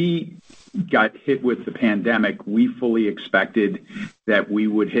 When we got hit with the pandemic, we fully expected that we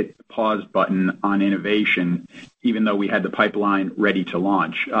would hit the pause button on innovation, even though we had the pipeline ready to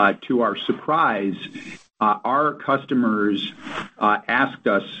launch. To our surprise, our customers asked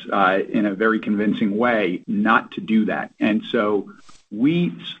us in a very convincing way not to do that. And so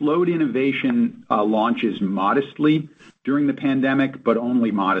we slowed innovation launches modestly during the pandemic, but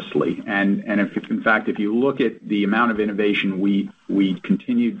only modestly. And if you look at the amount of innovation we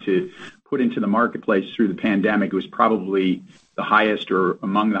continued to put into the marketplace through the pandemic, it was probably the highest or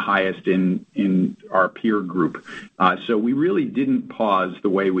among the highest in our peer group. So we really didn't pause the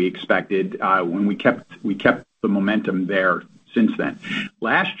way we expected when we kept the momentum there since then.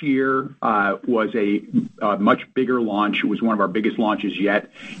 Last year was a much bigger launch. It was one of our biggest launches yet,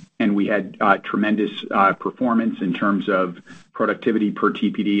 and we had tremendous performance in terms of productivity per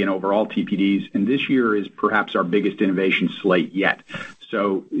TPD and overall TPDs. And this year is perhaps our biggest innovation slate yet.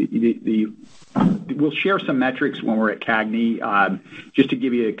 So we'll share some metrics when we're at CAGNY. Just to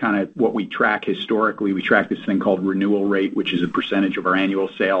give you kind of what we track historically, we track this thing called renewal rate, which is a percentage of our annual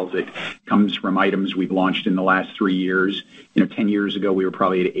sales. It comes from items we've launched in the last 3 years. 10 years ago, we were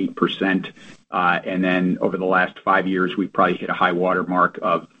probably at 8%. And then over the last 5 years, we've probably hit a high water mark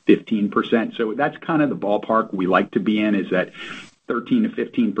of 15%. So that's kind of the ballpark we like to be in, is that 13 to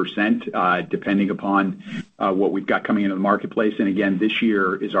 15%, depending upon what we've got coming into the marketplace. And again, this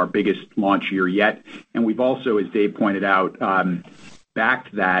year is our biggest launch year yet. And we've also, as Dave pointed out,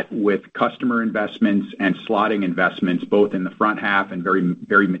 backed that with customer investments and slotting investments, both in the front half and very,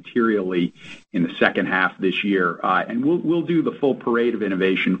 very materially in the second half this year. And we'll do the full parade of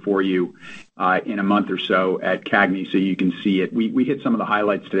innovation for you in a month or so at CAGNY, so you can see it. We hit some of the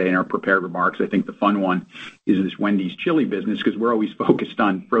highlights today in our prepared remarks. I think the fun one is this Wendy's chili business, because we're always focused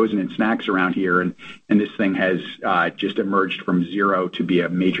on frozen and snacks around here, and this thing has just emerged from zero to be a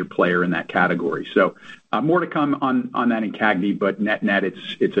major player in that category. So more to come on that in CAGNY, but net,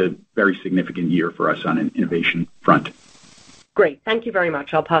 it's a very significant year for us on an innovation front. Great. Thank you very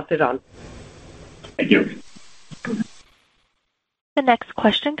much. I'll pass it on. Thank you. The next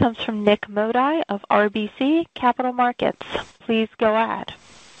question comes from Nick Modi of RBC Capital Markets. Please go ahead.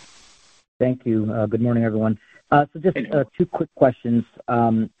 Thank you. Good morning, everyone. So just two quick questions.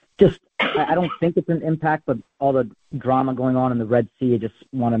 I don't think it's an impact, but all the drama going on in the Red Sea, I just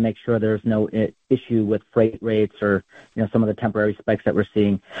want to make sure there's no issue with freight rates or some of the temporary spikes that we're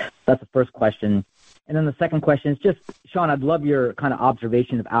seeing. That's the first question. And then the second question is just, Sean, I'd love your kind of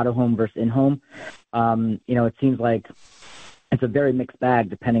observation of out-of-home versus in-home. It seems like it's a very mixed bag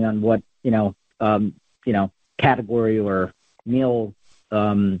depending on what category or meal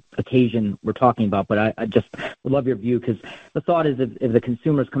occasion we're talking about. But I just would love your view, because the thought is if the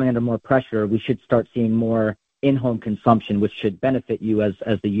consumer is coming under more pressure, we should start seeing more in-home consumption, which should benefit you as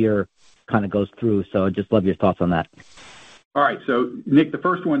the year kind of goes through. So I'd just love your thoughts on that. All right. So, Nick, the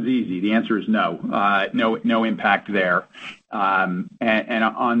first one's easy. The answer is no. No impact there. And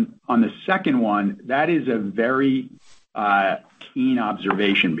on the second one, that is a very keen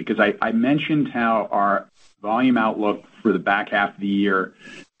observation, because I mentioned how our volume outlook for the back half of the year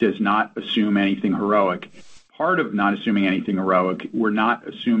does not assume anything heroic. Part of not assuming anything heroic, we're not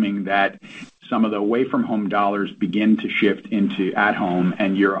assuming that some of the away-from-home dollars begin to shift into at-home,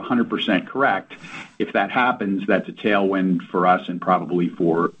 and you're 100% correct. If that happens, that's a tailwind for us and probably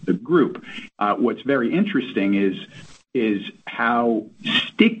for the group. What's very interesting is is how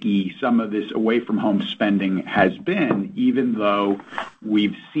sticky some of this away-from-home spending has been, even though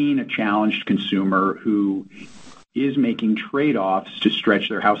we've seen a challenged consumer who is making trade-offs to stretch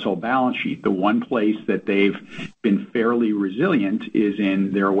their household balance sheet. The one place that they've been fairly resilient is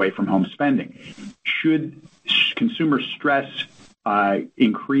in their away-from-home spending. Should consumer stress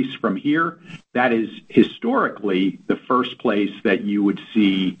increase from here, that is historically the first place that you would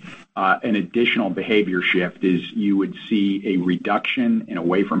see an additional behavior shift. Is you would see a reduction in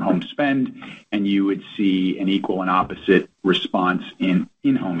away-from-home spend, and you would see an equal and opposite response in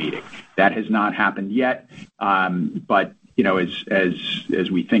in-home eating. That has not happened yet, but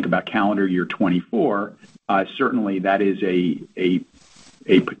as we think about calendar year 24, certainly that is a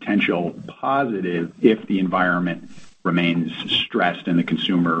potential positive if the environment remains stressed and the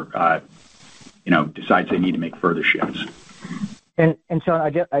consumer, decides they need to make further shifts. And Sean,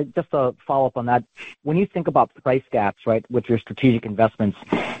 I just a follow up on that. When you think about price gaps, right, with your strategic investments,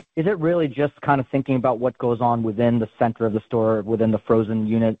 is it really just kind of thinking about what goes on within the center of the store, within the frozen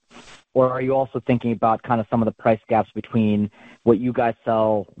unit, or are you also thinking about kind of some of the price gaps between what you guys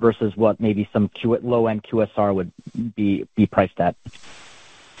sell versus what maybe some low-end QSR would be priced at?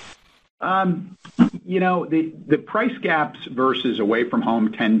 The price gaps versus away from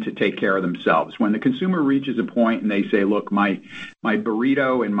home tend to take care of themselves. When the consumer reaches a point and they say, look, my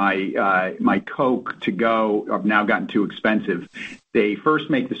burrito and my Coke to go have now gotten too expensive, they first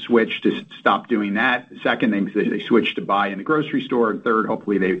make the switch to stop doing that. Second, they switch to buy in the grocery store. And third,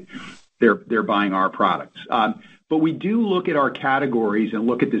 hopefully they're buying our products. But we do look at our categories and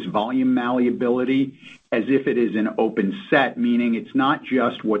look at this volume malleability as if it is an open set, meaning it's not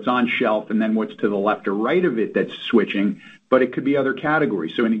just what's on shelf and then what's to the left or right of it that's switching, but it could be other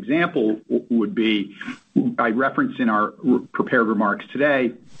categories. So an example would be, I referenced in our prepared remarks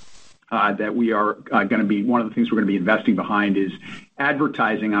today, that we are going to be, one of the things we're going to be investing behind is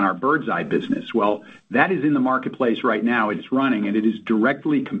advertising on our Bird's Eye business. Well, that is in the marketplace right now. It's running, and it is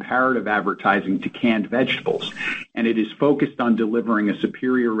directly comparative advertising to canned vegetables. And it is focused on delivering a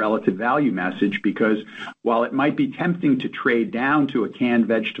superior relative value message because while it might be tempting to trade down to a canned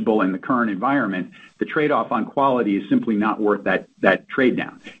vegetable in the current environment, the trade-off on quality is simply not worth that trade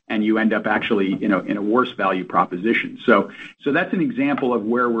down. And you end up actually in a worse value proposition. So that's an example of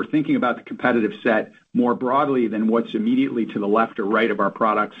where we're thinking about the competitive set more broadly than what's immediately to the left or right of our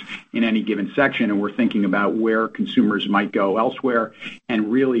products in any given section. And we're thinking about where consumers might go elsewhere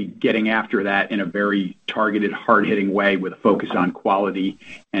and really getting after that in a very targeted, hard-hitting way with a focus on quality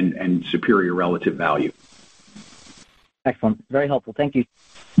and superior relative value. Excellent. Very helpful. Thank you.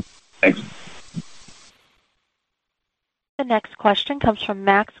 Thanks. The next question comes from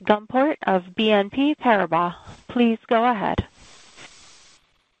Max Gumport of BNP Paribas. Please go ahead.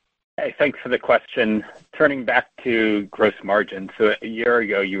 Hey, thanks for the question. Turning back to gross margin. So a year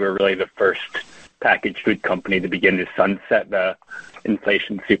ago, you were really the first packaged food company to begin to sunset the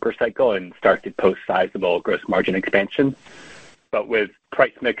inflation super cycle and start to post sizable gross margin expansion. But with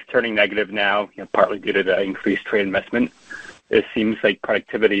price mix turning negative now, partly due to the increased trade investment, it seems like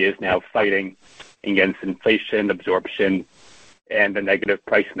productivity is now fighting against inflation, absorption, and the negative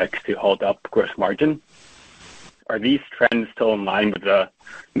price mix to hold up gross margin. Are these trends still in line with the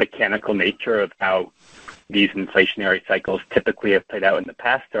mechanical nature of how these inflationary cycles typically have played out in the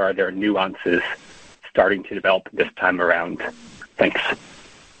past, or are there nuances starting to develop this time around? Thanks.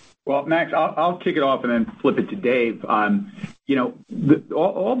 Well, Max, I'll kick it off and then flip it to Dave.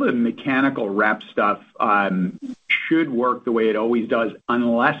 All the mechanical wrap stuff should work the way it always does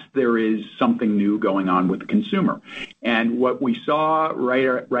unless there is something new going on with the consumer. And what we saw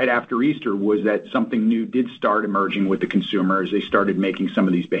right after Easter was that something new did start emerging with the consumer as they started making some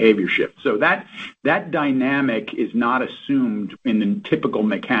of these behavior shifts. So that dynamic is not assumed in the typical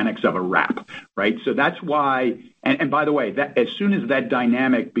mechanics of a wrap, right? So that's why, and by the way, that as soon as that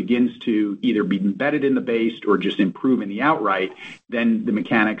dynamic begins to either be embedded in the base or just improve in the outright, then the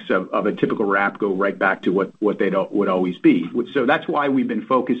mechanics of a typical wrap go right back to what they would always be. So that's why we've been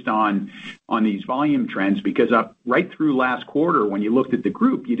focused on these volume trends, because right through last quarter, when you looked at the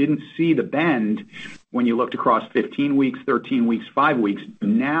group, you didn't see the bend when you looked across 15 weeks, 13 weeks, 5 weeks.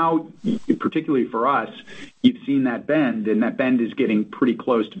 Now, particularly for us, you've seen that bend, and that bend is getting pretty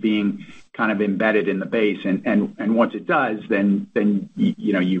close to being kind of embedded in the base. And once it does, then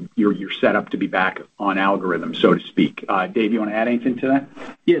you're set up to be back on algorithm, so to speak. Dave, you want to add anything to that?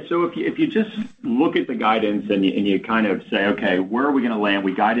 Yeah. So if you just look at the guidance and you kind of say, okay, where are we going to land?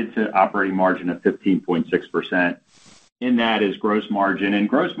 We guided to operating margin of 15.6%. in that is gross margin, and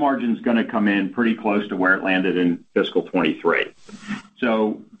gross margin is going to come in pretty close to where it landed in fiscal 23.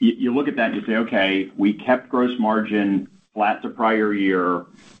 So you look at that and you say, okay, we kept gross margin flat to prior year.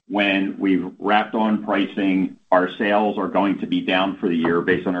 When we've wrapped on pricing, our sales are going to be down for the year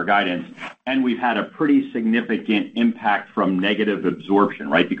based on our guidance, and we've had a pretty significant impact from negative absorption,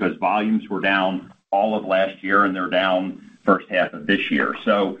 right? Because volumes were down all of last year and they're down first half of this year.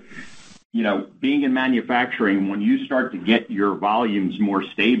 So, being in manufacturing, when you start to get your volumes more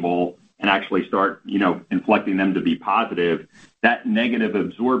stable and actually start, inflecting them to be positive, that negative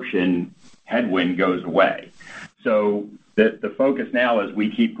absorption headwind goes away. So the focus now is we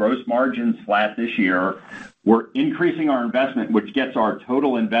keep gross margins flat this year. We're increasing our investment, which gets our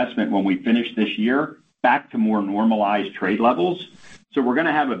total investment when we finish this year back to more normalized trade levels. So we're going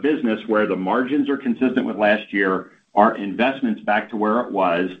to have a business where the margins are consistent with last year, our investments back to where it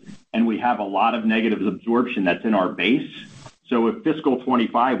was, and we have a lot of negative absorption that's in our base. So if fiscal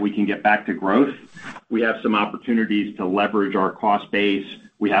 25, we can get back to growth, we have some opportunities to leverage our cost base.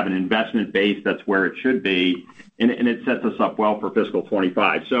 We have an investment base that's where it should be, and it sets us up well for fiscal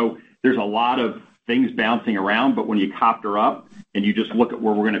 25. So there's a lot of things bouncing around, but when you copter up and you just look at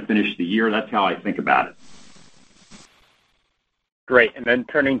where we're going to finish the year, that's how I think about it. Great. And then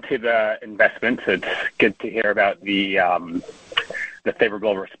turning to the investments, it's good to hear about the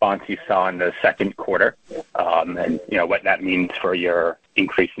favorable response you saw in the second quarter, and what that means for your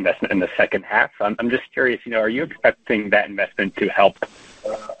increased investment in the second half. I'm just curious, are you expecting that investment to help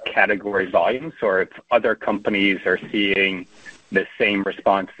category volumes, or if other companies are seeing the same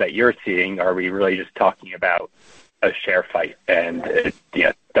response that you're seeing, are we really just talking about a share fight and it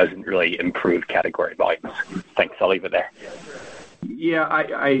doesn't really improve category volumes? Thanks. I'll leave it there. Yeah,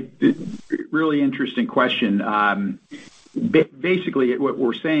 I really interesting question. Basically, what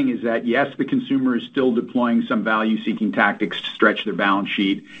we're saying is that, yes, the consumer is still deploying some value-seeking tactics to stretch their balance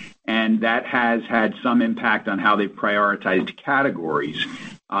sheet, and that has had some impact on how they've prioritized categories.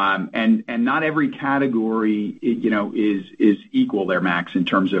 And not every category, is equal there, Max, in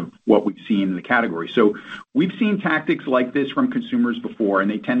terms of what we've seen in the category. So we've seen tactics like this from consumers before, and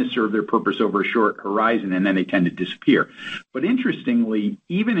they tend to serve their purpose over a short horizon, and then they tend to disappear. But interestingly,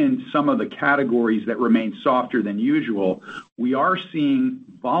 even in some of the categories that remain softer than usual, we are seeing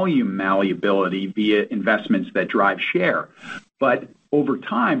volume malleability via investments that drive share. But over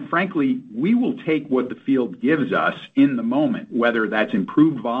time, frankly, we will take what the field gives us in the moment, whether that's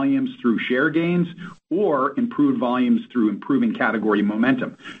improved volumes through share gains or improved volumes through improving category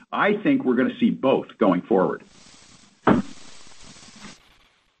momentum. I think we're going to see both going forward.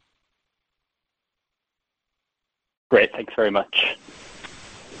 Great. Thanks very much.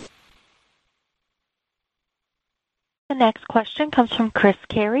 The next question comes from Chris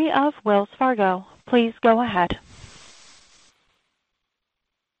Carey of Wells Fargo. Please go ahead.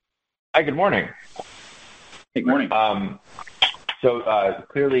 Hi, good morning. Good morning. So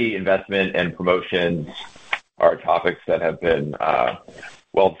clearly investment and promotions are topics that have been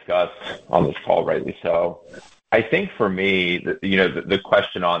well discussed on this call, rightly so. I think for me, the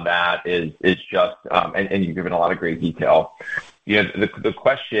question on that is just, and you've given a lot of great detail. The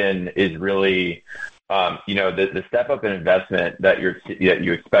question is really, the step up in investment that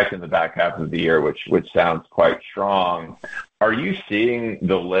you expect in the back half of the year, which sounds quite strong. Are you seeing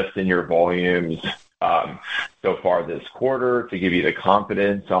the lift in your volumes so far this quarter to give you the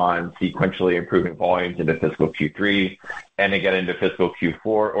confidence on sequentially improving volumes into fiscal Q3 and again into fiscal Q4,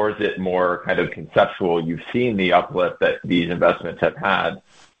 or is it more kind of conceptual? You've seen the uplift that these investments have had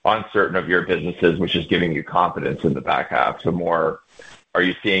on certain of your businesses, which is giving you confidence in the back half. So more, are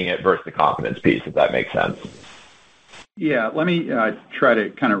you seeing it versus the confidence piece, if that makes sense? Yeah, let me try to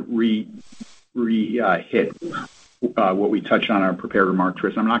kind of hit what we touched on in our prepared remarks,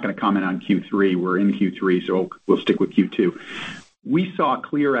 Chris. I'm not going to comment on Q3. We're in Q3, so we'll stick with Q2. We saw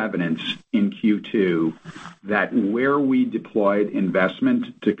clear evidence in Q2 that where we deployed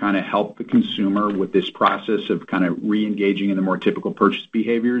investment to kind of help the consumer with this process of kind of re-engaging in the more typical purchase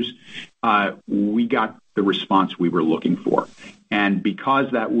behaviors, we got the response we were looking for. And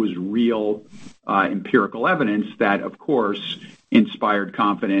because that was real empirical evidence, that, of course, inspired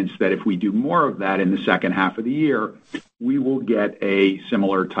confidence that if we do more of that in the second half of the year, we will get a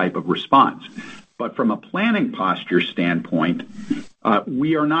similar type of response. But from a planning posture standpoint,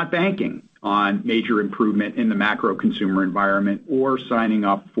 we are not banking on major improvement in the macro consumer environment or signing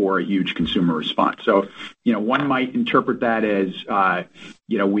up for a huge consumer response. So, one might interpret that as,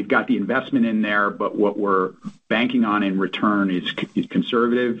 we've got the investment in there, but what we're banking on in return is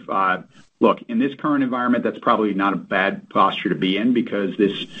conservative. Look, in this current environment, that's probably not a bad posture to be in because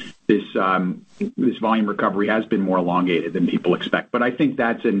this volume recovery has been more elongated than people expect. But I think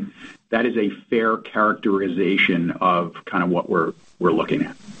that is a fair characterization of kind of what we're looking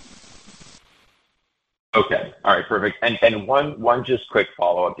at. Okay. All right. Perfect. And one just quick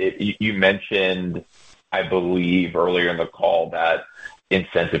follow-up. You mentioned, I believe, earlier in the call that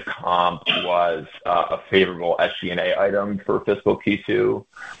incentive comp was a favorable SG&A item for fiscal Q2.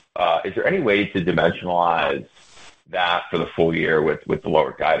 Is there any way to dimensionalize that for the full year with the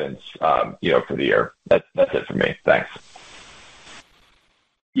lower guidance, for the year? That's it for me. Thanks.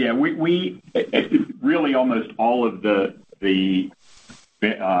 Yeah, we really almost all of the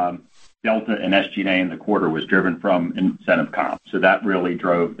delta in SG&A in the quarter was driven from incentive comp. So that really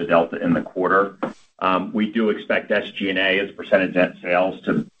drove the delta in the quarter. We do expect SG&A as a percentage of net sales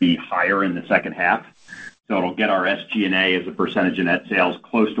to be higher in the second half. So it'll get our SG&A as a percentage of net sales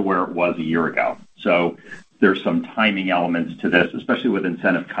close to where it was a year ago. So there's some timing elements to this, especially with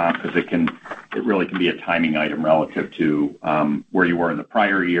incentive comp, because it really can be a timing item relative to where you were in the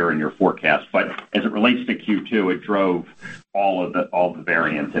prior year and your forecast. But as it relates to Q2, it drove all the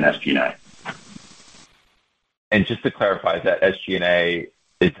variance in SG&A. And just to clarify, that SG&A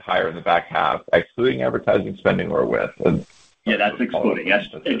is higher in the back half, excluding advertising spending or with? Yeah, that's excluding.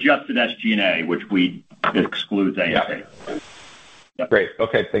 Adjusted SG&A, which we excludes AMC. Yeah. Yep. Great.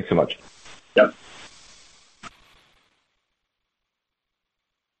 Okay. Thanks so much. Yep.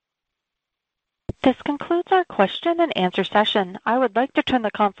 This concludes our question and answer session. I would like to turn the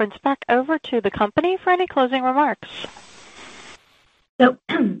conference back over to the company for any closing remarks. So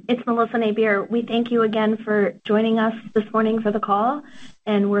it's Melissa Napier. We thank you again for joining us this morning for the call,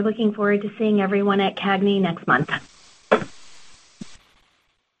 and we're looking forward to seeing everyone at CAGNY next month.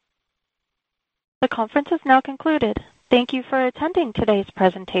 The conference is now concluded. Thank you for attending today's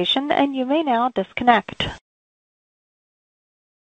presentation, and you may now disconnect.